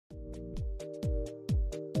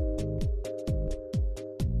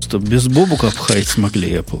что без Бобука обхаять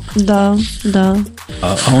смогли Apple? Да.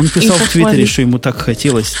 А он писал в Твиттере, что ему так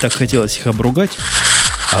хотелось их обругать,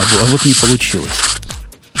 а вот не получилось.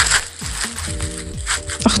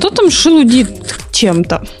 А кто там шелудит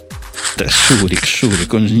чем-то? Да,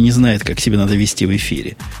 Шурик, он же не знает, как себя надо вести в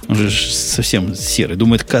эфире. Он же совсем серый.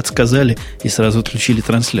 Думает, кат сказали и сразу отключили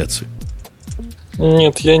трансляцию.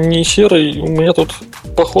 Нет, я не серый, у меня тут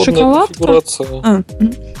походная шоколадка? конфигурация.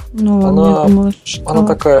 Ну ладно, я думала, она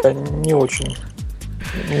такая не очень,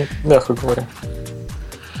 мягко говоря.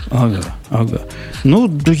 Ага.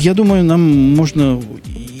 Ну, я думаю, нам можно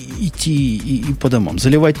идти и по домам.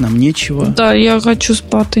 Заливать нам нечего. Да, я хочу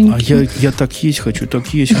спатеньки. А я так есть хочу.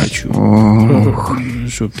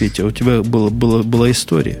 Что, Петя, у тебя была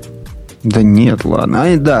история? Да нет,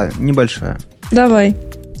 ладно. Да, небольшая. Давай.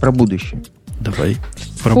 Про будущее. Давай.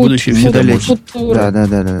 Про будущее всегда можно.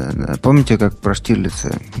 Да. Помните, как про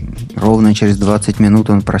Штирлица? Ровно через 20 минут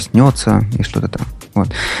он проснется и что-то там. Вот.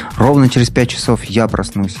 Ровно через 5 часов я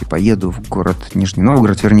проснусь и поеду в город Нижний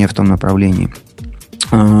Новгород, вернее, в том направлении.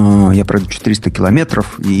 Я пройду 400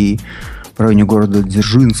 километров и в районе города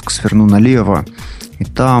Дзержинск сверну налево. И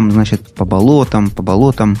там, значит, по болотам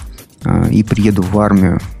и приеду в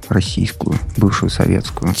армию российскую, бывшую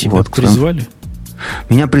советскую. Тебя вот, призвали?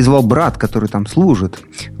 Меня призвал брат, который там служит.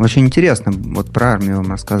 Очень интересно вот про армию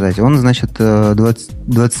вам рассказать. Он, значит,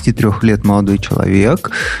 23 лет молодой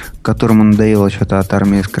человек, которому надоело что-то от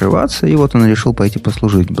армии скрываться, и вот он решил пойти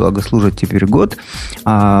послужить. Благо, служит теперь год,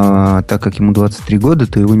 а так как ему 23 года,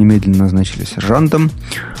 то его немедленно назначили сержантом,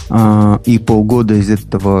 и полгода из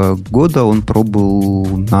этого года он пробыл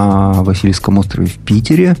на Васильевском острове в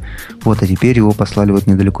Питере, вот, а теперь его послали вот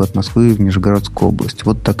недалеко от Москвы, в Нижегородскую область.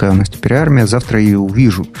 Вот такая у нас теперь армия. Завтра я ее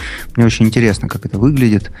увижу. Мне очень интересно, как это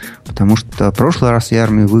выглядит, потому что в прошлый раз я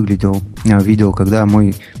армию видел, когда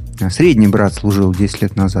мой средний брат служил 10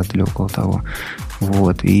 лет назад или около того.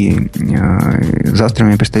 Вот. И завтра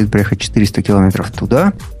мне предстоит проехать 400 километров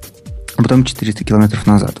туда, а потом 400 километров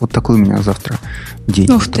назад. Вот такой у меня завтра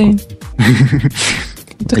день. Ух ты.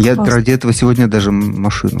 Я ради этого сегодня даже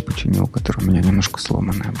машину починил, которая у меня немножко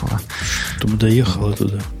сломанная была. Чтобы доехала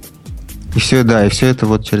туда. И все это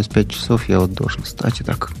вот через 5 часов я вот должен встать и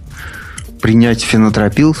так принять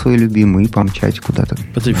фенотропил свой любимый и помчать куда-то.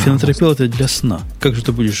 Фенотропил это для сна. Как же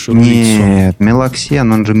ты будешь ловить сон? Нет,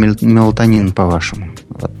 мелоксен, он же мелатонин, по-вашему.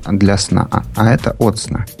 Для сна. А это от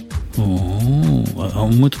сна. А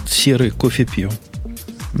мы тут серый кофе пьем.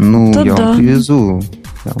 Ну, я вам привезу.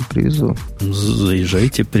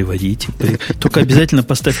 Заезжайте, приводите. Только обязательно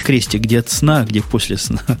поставь крестик, где от сна, где после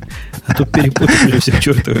сна. А то перепутали все к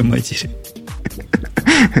чертовой матери.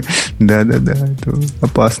 Да, это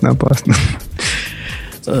опасно.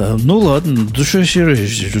 Ну ладно,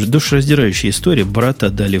 душераздирающая история. Брата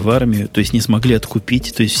отдали в армию, то есть не смогли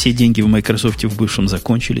откупить, то есть все деньги в Microsoft в бывшем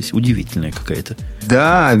закончились. Удивительная какая-то.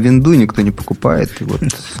 Да, винду никто не покупает. И вот.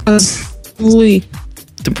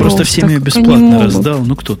 Ты просто всем ее бесплатно раздал.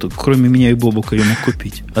 Ну кто-то, кроме меня и Бобука, ее мог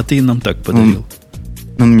купить. А ты нам так подарил.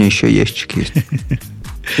 Ну, у меня еще ящик есть.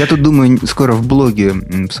 Я тут думаю, скоро в блоге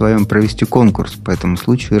в своем провести конкурс по этому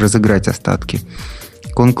случаю и разыграть остатки.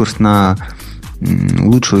 Конкурс на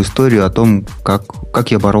лучшую историю о том,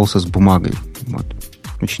 как я боролся с бумагой. Вот.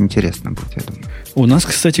 Очень интересно будет, я думаю. У нас,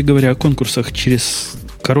 кстати говоря, о конкурсах через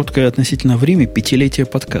короткое относительно время 5-летие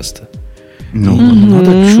подкаста.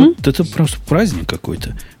 Это просто праздник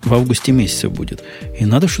какой-то. В августе месяце будет. И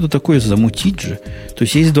надо что-то такое замутить же. То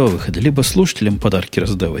есть есть два выхода. Либо слушателям подарки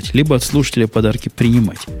раздавать, либо от слушателя подарки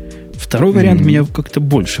принимать. Второй вариант меня как-то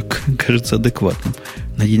больше кажется адекватным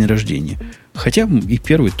на день рождения. Хотя и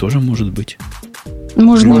первый тоже может быть.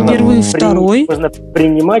 Можно первый и второй. Можно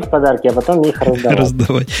принимать подарки, а потом их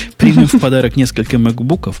раздавать. Примем в подарок несколько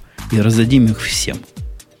макбуков и раздадим их всем.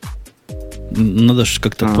 Надо же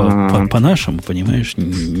как-то по-нашему, понимаешь?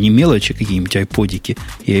 Не мелочи какие-нибудь айподики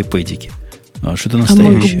и айпэдики, а что-то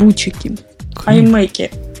настоящее. Макбучики,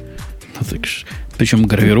 аймэки. Причем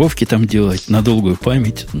гравировки там делать на долгую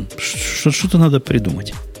память. Что-то надо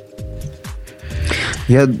придумать.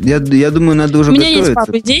 Я думаю, надо уже готовиться. У меня есть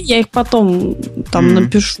пару идей, я их потом там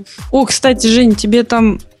напишу. О, кстати, Жень, тебе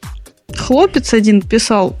там хлопец один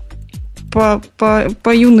писал по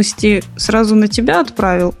юности, сразу на тебя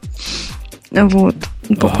отправил. Вот.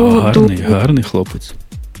 По поводу... Гарный хлопец.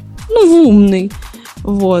 Ну, умный.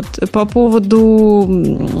 Вот. По поводу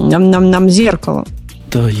нам зеркала.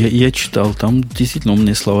 Да, я читал, там действительно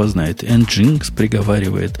умные слова знает. Nginx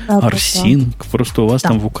приговаривает, Арсин. Просто у вас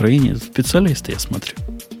там в Украине специалисты, я смотрю.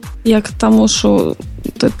 Я к тому, что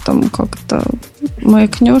ты там как-то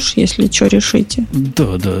маякнешь, если что, решите.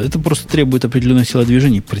 Да, это просто требует определенных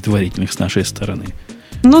телодвижений предварительных с нашей стороны.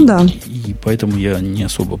 Ну да. И поэтому я не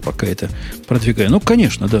особо пока это продвигаю. Ну,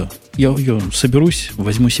 конечно, да. Я соберусь,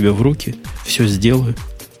 возьму себя в руки, все сделаю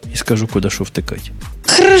и скажу, куда что втыкать.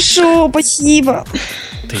 Хорошо, спасибо.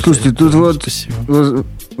 Слушайте, тут вот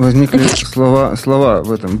возникли слова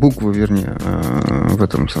в этом, буквы, вернее, в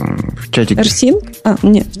этом самом, в чатике. Арсин?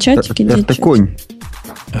 Нет, в чатике. Артеконь.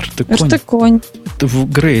 Артеконь. В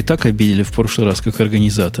Грей так обидели в прошлый раз, как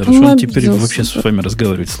организатор, что он теперь вообще с вами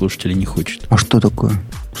разговаривать слушатели не хочет. А что такое?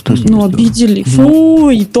 Что обидели. Фу,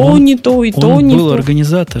 и то не то, и то не то. Он был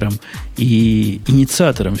организатором и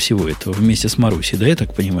инициатором всего этого вместе с Марусей, да, я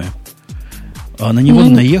так понимаю? А на него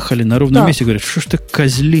наехали на ровном месте, говорят, что ж ты,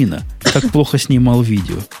 козлина, так плохо снимал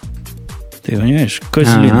видео. Ты понимаешь,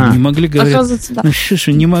 козлина, не могли говорить, ну что ж,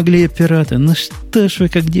 не могли операторы, ну что ж вы,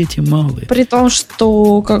 как дети малые. При том,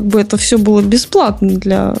 что как бы это все было бесплатно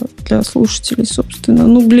для слушателей, собственно.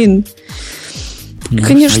 Ну, блин.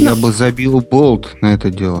 Конечно. Я бы забил болт на это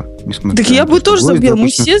дело. Так я бы тоже забил, мы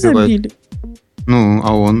все забили. Ну,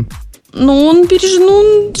 а он? Ну, он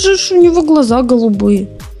он же у него глаза голубые.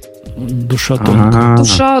 Душа тонкая.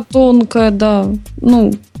 Душа тонкая, да.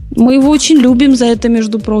 Ну, мы его очень любим за это,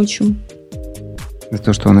 между прочим. За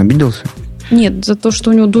то, что он обиделся? Нет, за то,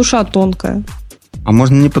 что у него душа тонкая. А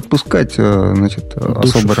можно не подпускать, значит,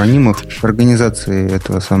 особо ранимых к организации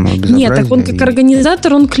этого самого безобразия? Нет, так он как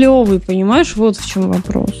организатор, он клевый, понимаешь? Вот в чем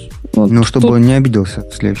вопрос. Вот ну, чтобы он не обиделся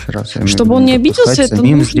в следующий раз. Чтобы он не обиделся, это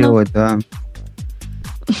самим нужно... сделать, да.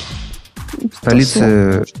 В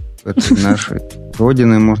столице нашей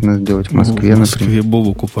родины можно сделать, в Москве, например. В Москве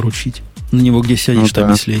Бобуку поручить. На него где сядешь,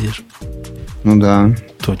 там и слезешь. Ну да.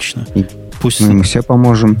 Точно. Пусть мы все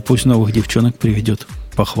поможем. Пусть новых девчонок приведет,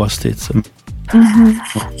 похвастается.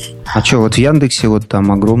 А что, вот в Яндексе вот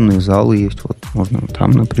там огромные залы есть, вот можно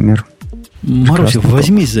там, например. Маруся,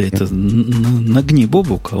 возьмись за это, нагни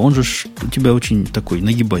Бобука, он же у тебя очень такой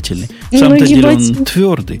нагибательный. В самом-то деле он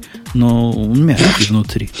твердый, но он мягкий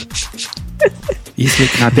внутри. Если,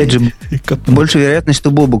 опять же, больше вероятность,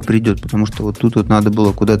 что Бобук придет, потому что вот тут вот надо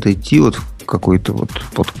было куда-то идти, вот в какой-то вот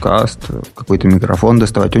подкаст, какой-то микрофон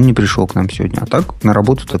доставать. Он не пришел к нам сегодня, а так на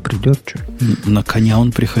работу-то придет. Что? На коня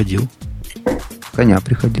он приходил. Коня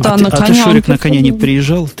приходил. Да, ты, Шурик, на коня не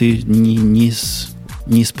приезжал? Ты не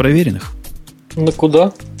из проверенных? На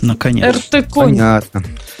куда? На коня. РТ-конь. Понятно.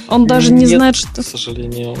 Он даже не знает, что... К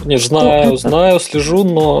сожалению. Нет, знаю, слежу,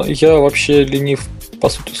 но я вообще ленив по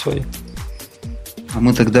сути своей. А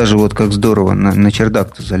мы тогда же вот как здорово на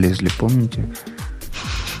чердак-то залезли, помните?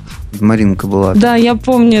 Маринка была. Да, я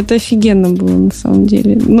помню, это офигенно было на самом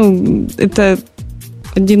деле. Ну, это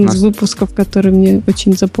один из выпусков, который мне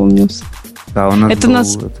очень запомнился. Да, у нас это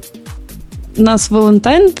нас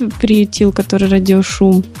Валентайн приютил, который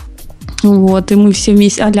радиошум. Вот, и мы все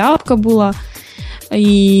вместе... Аляпка была.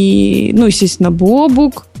 И, ну, естественно,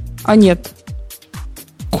 Бобук. А нет.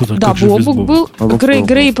 Куда? Да, Бобук был.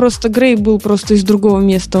 Грей был просто из другого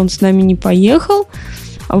места. Он с нами не поехал.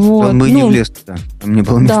 Вот. Он бы не влез туда. Там не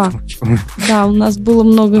было места. Да, у нас было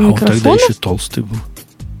много микрофонов. Он тогда еще толстый был.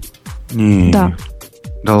 Да.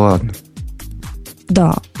 Да ладно.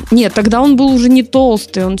 Да. Нет, тогда он был уже не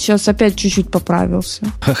толстый, он сейчас опять чуть-чуть поправился.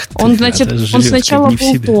 Ах ты, он сначала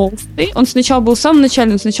был толстый. Он сначала был в самом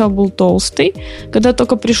начале, он сначала был толстый, когда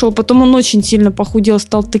только пришел. Потом он очень сильно похудел,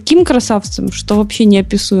 стал таким красавцем, что вообще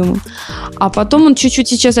неописуемым. А потом он чуть-чуть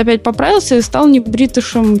сейчас опять поправился и стал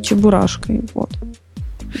небритышем-чебурашкой. Вот.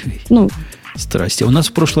 Ну. Здрасте. У нас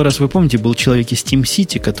в прошлый раз, вы помните, был человек из Team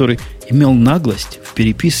City, который имел наглость в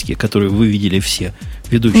переписке, которую вы видели все,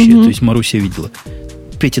 ведущие, то есть Маруся видела.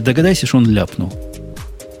 Петя, догадайся, что он ляпнул.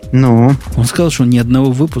 Ну? Он сказал, что он ни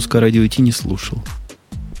одного выпуска радио IT не слушал.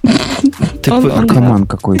 Наркоман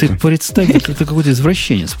какой-то. Ты представь, это какой-то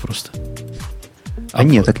извращенец просто. А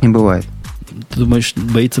нет, так не бывает. Ты думаешь,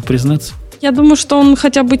 боится признаться? Я думаю, что он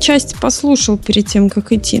хотя бы часть послушал перед тем,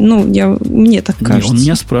 как идти. Ну, мне так кажется. Он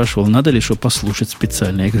меня спрашивал, надо ли что послушать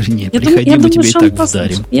специально. Я говорю, нет, приходи, мы тебе и так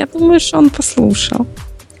вдарим. Я думаю, что он послушал.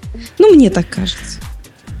 Ну, мне так кажется.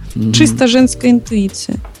 Чисто женская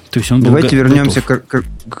интуиция. То есть он был Давайте вернемся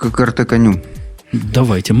к РТ-коню.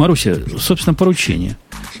 Давайте. Маруся, собственно, поручение.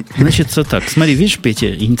 Значит, так, смотри, видишь,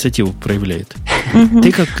 Петя инициативу проявляет.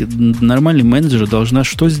 Ты как нормальный менеджер должна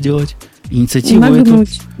что сделать?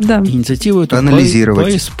 Инициативу эту анализировать,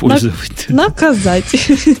 поиспользовать. Наказать.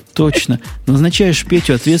 Точно. Назначаешь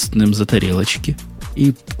Петю ответственным за тарелочки.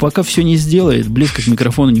 И пока все не сделает, близко к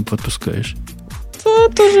микрофону не подпускаешь. Да,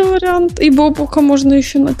 тоже вариант. И Бобука можно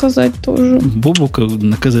еще наказать тоже. Бобука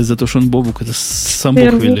наказать за то, что он Бобук, это сам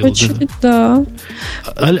Бог велел. Очередь, да.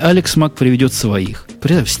 Алекс Мак приведет своих.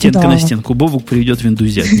 Стенка на стенку. Бобук приведет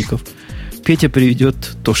виндузятников. Петя приведет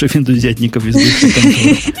тоже виндузятников из бывшей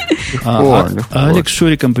конторы. А Алекс с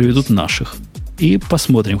Шуриком приведут наших. И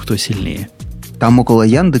посмотрим, кто сильнее. Там около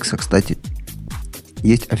Яндекса, кстати,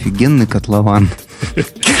 есть офигенный котлован.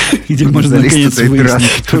 Где можно наконец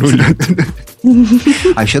выяснить, кто рулит.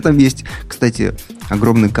 А еще там есть, кстати,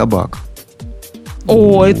 огромный кабак.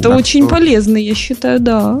 О, это очень полезно, я считаю,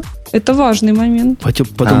 да. Это важный момент.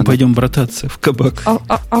 Потом пойдем брататься в кабак.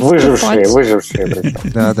 Выжившие.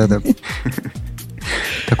 Да.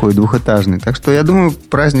 Такой двухэтажный. Так что я думаю,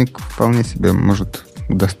 праздник вполне себе может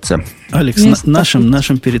удастся. Алекс,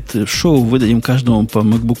 нашим перед шоу выдадим каждому по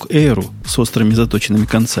MacBook Air с острыми заточенными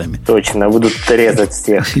концами. Точно, будут резать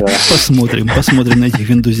всех. Посмотрим на этих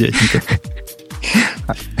виндузятников.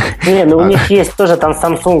 Не, ну у них есть тоже, там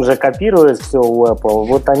Samsung же копирует все у Apple.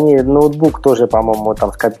 Вот они ноутбук тоже, по-моему,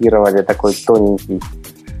 там скопировали, такой тоненький,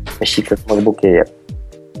 почти как MacBook Air.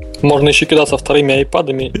 Можно еще кидаться вторыми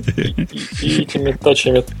айпадами и этими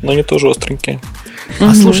тачами, но они тоже остренькие.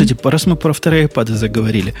 А слушайте, раз мы про вторые айпады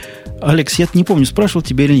заговорили. Алекс, я не помню, спрашивал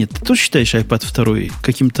тебя или нет. Ты тоже считаешь iPad 2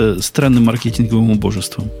 каким-то странным маркетинговым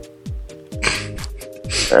убожеством?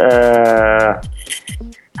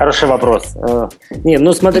 Хороший вопрос. Не,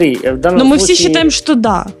 ну смотри, в данном Но мы случае... все считаем, что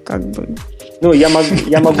да, как бы. Ну, я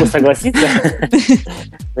могу согласиться,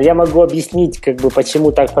 но я могу объяснить, как бы,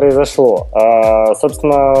 почему так произошло.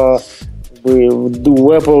 Собственно,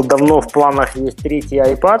 у Apple давно в планах есть третий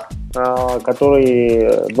iPad,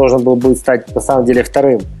 который должен был бы стать, на самом деле,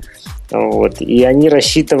 вторым. Вот. И они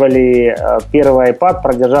рассчитывали первый iPad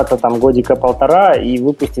продержаться там годика полтора и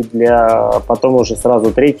выпустить потом уже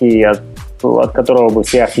сразу третий, от которого бы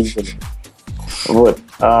все офигели. Вот.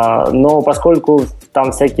 Но поскольку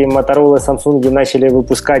там всякие Motorola и Samsung начали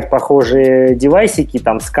выпускать похожие девайсики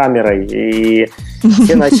там с камерой, и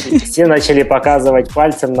все начали показывать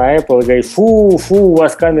пальцем на Apple и говорить: фу, у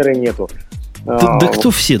вас камеры нету. Да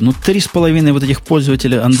кто все? 3,5 вот этих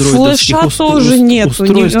пользователей андроидовских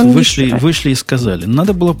устройств вышли и сказали.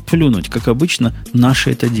 Надо было плюнуть, как обычно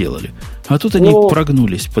наши это делали. А тут они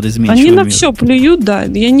прогнулись под изменчивым Они на миром. все плюют, да.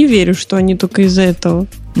 Я не верю, что они только из-за этого.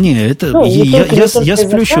 Не, я с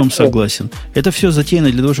плющом согласен. Это все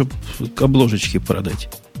затеяно для того, чтобы обложечки продать.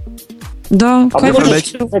 Да,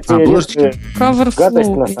 обложечки гадость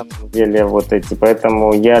на самом деле вот эти,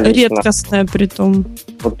 поэтому я лично... Редкостная притом.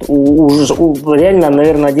 Вот реально,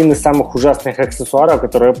 наверное, один из самых ужасных аксессуаров,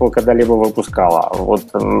 которые Apple когда-либо выпускала. Вот,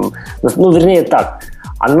 вернее так,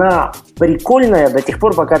 она прикольная до тех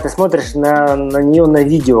пор, пока ты смотришь на нее на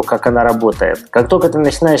видео, как она работает. Как только ты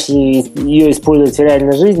начинаешь ее использовать в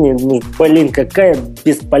реальной жизни, какая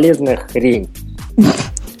бесполезная хрень.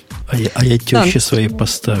 А я теще своей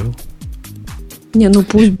поставил. Не,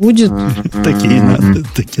 пусть будет. Такие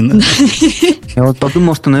надо. Я вот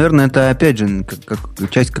подумал, что, наверное, это, опять же, как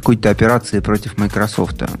часть какой-то операции против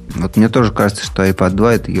Microsoft. Вот мне тоже кажется, что iPad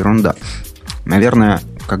 2 – это ерунда. Наверное,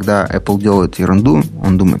 когда Apple делает ерунду,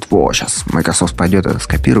 он думает: сейчас Microsoft пойдет и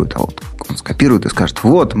скопирует, а вот он скопирует и скажет: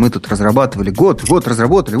 вот, мы тут разрабатывали год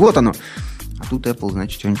разработали, вот оно. А тут Apple,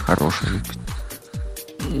 значит, что-нибудь хорошее выпустит.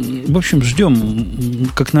 В общем, ждем,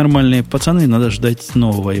 как нормальные пацаны, надо ждать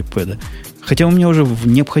нового iPad. Хотя у меня уже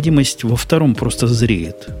необходимость во втором просто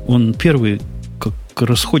зреет. Он первый как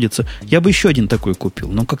расходится. Я бы еще один такой купил.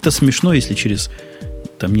 Но как-то смешно, если через,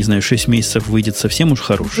 6 месяцев выйдет совсем уж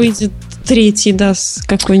хороший. Выйдет третий, да, с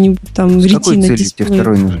какой-нибудь там ретиной дисплеем.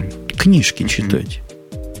 Второй нужен? Книжки читать.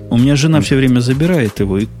 У меня жена все время забирает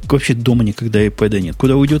его, и вообще дома никогда iPad нет.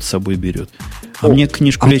 Куда уйдет, с собой берет. А мне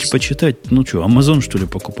книжку лечь почитать, Amazon, что ли,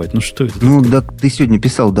 покупать? Что это такое? Да, ты сегодня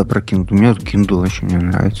писал, про Kindle. У меня Kindle вообще не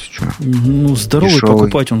нравится. Что? Здоровый дешевый.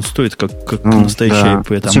 Покупать, он стоит как настоящий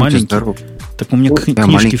iPad. А маленький, так у меня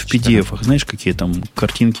книжки в PDF-ах. Знаешь, какие там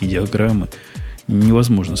картинки, диаграммы.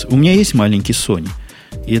 Невозможно. У меня есть маленький Sony.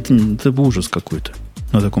 И это ужас какой-то.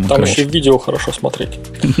 На таком там еще видео хорошо смотреть.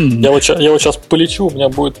 Я вот сейчас полечу, у меня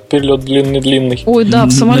будет перелет длинный-длинный. Ой, да,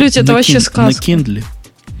 в самолете это вообще сказка. На Kindle.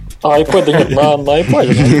 А iPad нет, на iPad.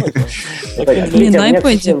 Не, на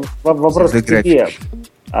iPad. Вопрос к тебе.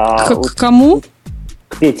 К кому?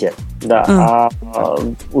 К Пете, да.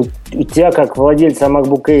 У тебя, как владельца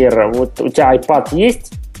MacBook Air, вот у тебя iPad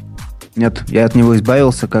есть? Нет, я от него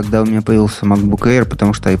избавился, когда у меня появился MacBook Air,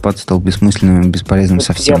 потому что iPad стал бессмысленным и бесполезным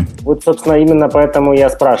совсем. Собственно, именно поэтому я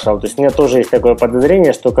спрашивал. То есть у меня тоже есть такое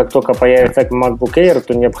подозрение, что как только появится MacBook Air,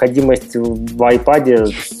 то необходимость в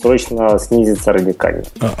iPad срочно снизится радикально.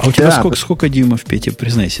 А у тебя сколько дюймов, Петя,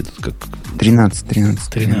 признайся? Тут как... 13.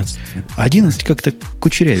 11 как-то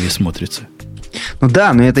кучерявее смотрится. Ну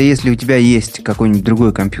да, но это если у тебя есть какой-нибудь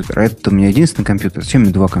другой компьютер. А это у меня единственный компьютер. Зачем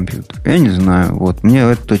мне два компьютера? Я не знаю. Вот. Мне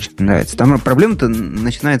это точно нравится. Там проблема-то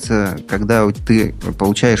начинается, когда ты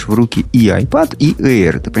получаешь в руки и iPad, и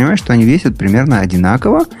Air. Ты понимаешь, что они весят примерно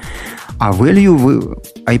одинаково, а value в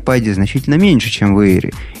iPad значительно меньше, чем в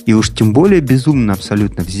Air. И уж тем более безумно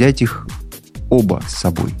абсолютно взять их оба с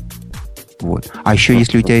собой. Вот. А еще,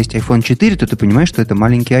 если у тебя есть iPhone 4, то ты понимаешь, что это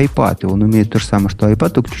маленький iPad, и он умеет то же самое, что iPad,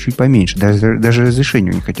 только чуть-чуть поменьше. Даже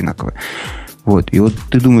разрешение у них одинаковое. Вот. И вот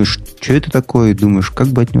ты думаешь, что это такое, и думаешь, как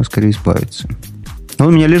бы от него скорее избавиться. Но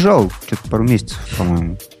он у меня лежал что-то пару месяцев,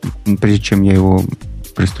 по-моему, прежде чем я его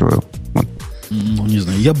пристроил. Вот. Ну, не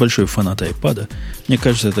знаю, я большой фанат iPad. Мне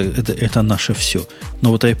кажется, это наше все. Но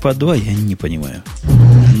вот iPad 2 я не понимаю.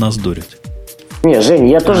 Нас дурят. Не, Жень,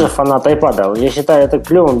 я тоже фанат iPad. Я считаю это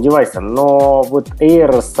клевым девайсом, но вот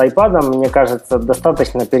Air с iPad, мне кажется,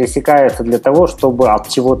 достаточно пересекается для того, чтобы от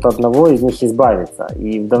чего-то одного из них избавиться.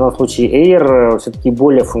 И в данном случае Air все-таки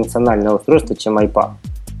более функциональное устройство, чем iPad.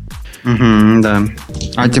 Да.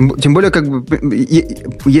 А тем более, как бы,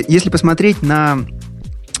 если посмотреть на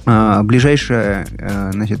ближайшие,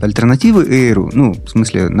 значит, альтернативы Air, ну, в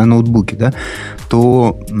смысле, на ноутбуке, да,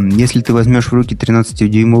 то если ты возьмешь в руки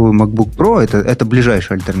 13-дюймовый MacBook Pro, это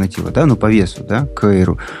ближайшая альтернатива, да, ну, по весу, да, к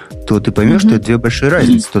Air, то ты поймешь, что это две большие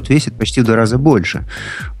разницы. Тот весит почти в 2 раза больше.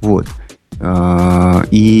 Вот.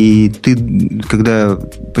 И ты, когда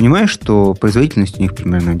понимаешь, что производительность у них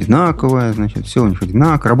примерно одинаковая, значит, все у них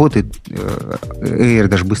одинаково, работает Air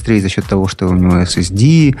даже быстрее за счет того, что у него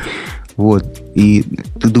SSD, вот, и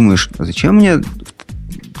ты думаешь, а зачем мне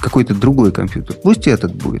какой-то другой компьютер? Пусть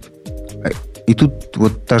этот будет. И тут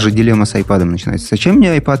вот та же дилемма с iPad начинается. Зачем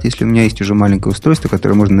мне iPad, если у меня есть уже маленькое устройство,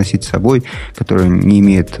 которое можно носить с собой, которое не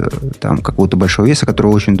имеет там какого-то большого веса, которое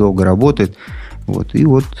очень долго работает. Вот. И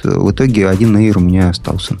вот в итоге один Air у меня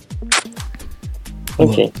остался.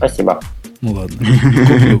 Окей, спасибо. Ну ладно.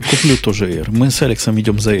 Куплю тоже Air. Мы с Алексом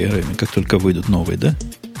идем за Air, как только выйдут новые, да?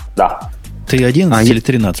 Да. Ты 11 или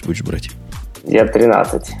 13 будешь брать? Я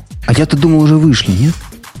 13. А я-то думал, уже вышли, нет?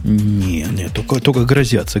 Нет, только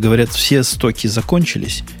грозятся. Говорят, все стоки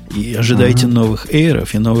закончились, и ожидайте новых Air'ов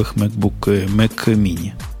и новых MacBook Mac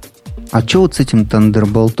Mini. А что вот с этим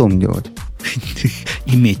Thunderbolt'ом делать?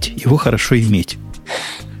 Иметь. Его хорошо иметь.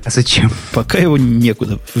 А зачем? Пока его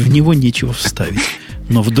некуда. В него нечего вставить.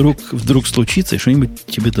 Но вдруг случится, и что-нибудь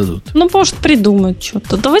тебе дадут. Ну, может, придумать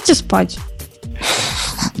что-то. Давайте спать.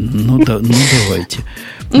 Ну, давайте.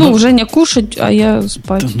 Ну, Женя кушать, а я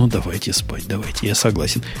спать. Да, ну, давайте спать, давайте. Я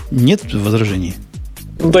согласен. Нет возражений?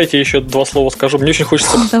 Дайте еще 2 слова скажу. Мне очень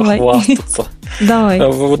хочется похвастаться. Давай.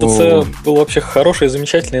 ВТЦ был вообще хороший,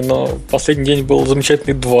 замечательный, но последний день был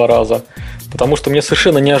замечательный 2 раза. Потому что мне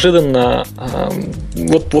совершенно неожиданно,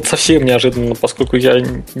 вот совсем неожиданно, поскольку я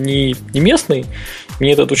не местный,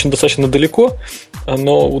 мне это очень достаточно далеко,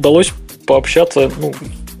 но удалось пообщаться. Ну,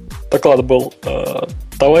 доклад был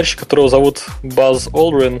товарищ, которого зовут Баз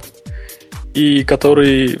Олдрин, и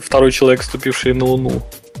который второй человек, ступивший на Луну.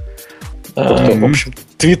 В общем,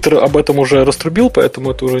 Твиттер об этом уже раструбил,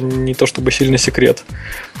 поэтому это уже не то чтобы сильный секрет.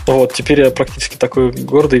 Вот, теперь я практически такой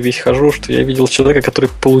гордый весь хожу, что я видел человека, который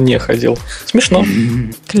по Луне ходил. Смешно.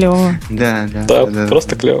 Клево. Да,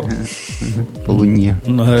 просто клево. По Луне.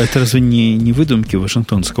 Но это разве не выдумки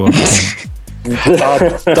Вашингтонского обкома?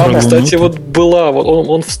 Там, кстати, вот была,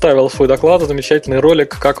 он вставил в свой доклад замечательный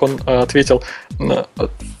ролик, как он ответил.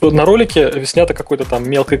 На ролике снято какой-то там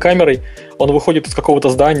мелкой камерой, он выходит из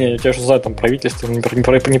какого-то здания, я же знаю, там правительство, не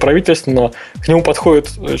правительство, но к нему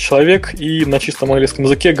подходит человек и на чистом английском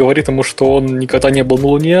языке говорит ему, что он никогда не был на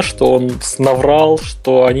Луне, что он наврал,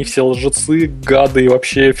 что они все лжецы, гады и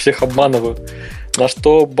вообще всех обманывают. На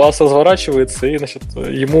что Бас разворачивается, и, значит,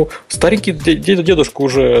 ему старенький дедушка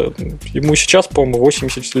уже, ему сейчас, по-моему,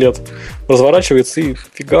 80 лет, разворачивается и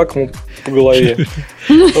фигак ему по голове.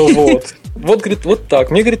 Вот, говорит, вот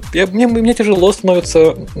так. Мне, говорит, мне тяжело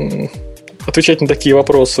становится отвечать на такие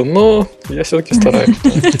вопросы, но я все-таки стараюсь.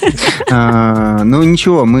 Ну,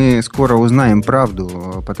 ничего, мы скоро узнаем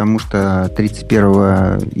правду, потому что 31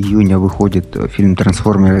 июня выходит фильм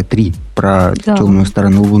 «Трансформеры 3» про темную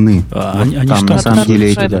сторону Луны. Там, на самом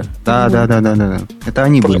деле, эти... Да. Это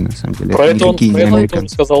они были, на самом деле. Про это он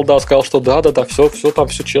сказал, что да, все там,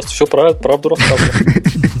 все честно, все правду рассказывал.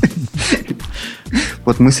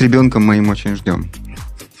 Вот мы с ребенком моим очень ждем.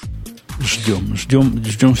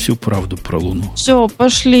 Ждем всю правду про Луну. Все,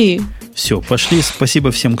 пошли. Все, пошли.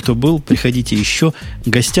 Спасибо всем, кто был. Приходите еще.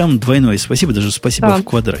 Гостям двойное спасибо, даже спасибо в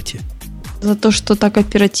квадрате. за то, что так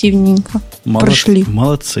оперативненько прошли.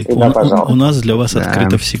 Молодцы. Да, у нас для вас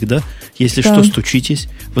открыто всегда. Если что, стучитесь.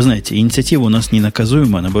 Вы знаете, инициатива у нас не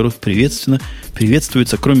наказуема, а наоборот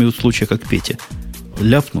приветствуется, кроме вот случая, как Петя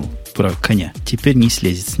ляпнул про коня. Теперь не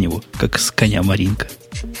слезет с него, как с коня Маринка.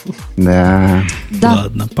 Да.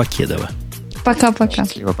 Ладно, покедово. Пока-пока.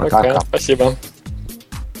 Пока. Спасибо.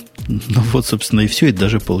 Ну вот, собственно, и все. Это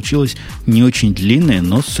даже получилось не очень длинное,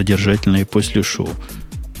 но содержательное после шоу.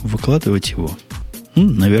 Выкладывать его,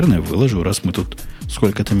 наверное, выложу, раз мы тут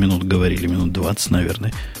сколько-то минут говорили, минут 20,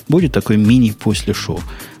 наверное. Будет такой мини после шоу.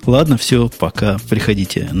 Ладно, все, пока.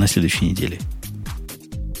 Приходите на следующей неделе.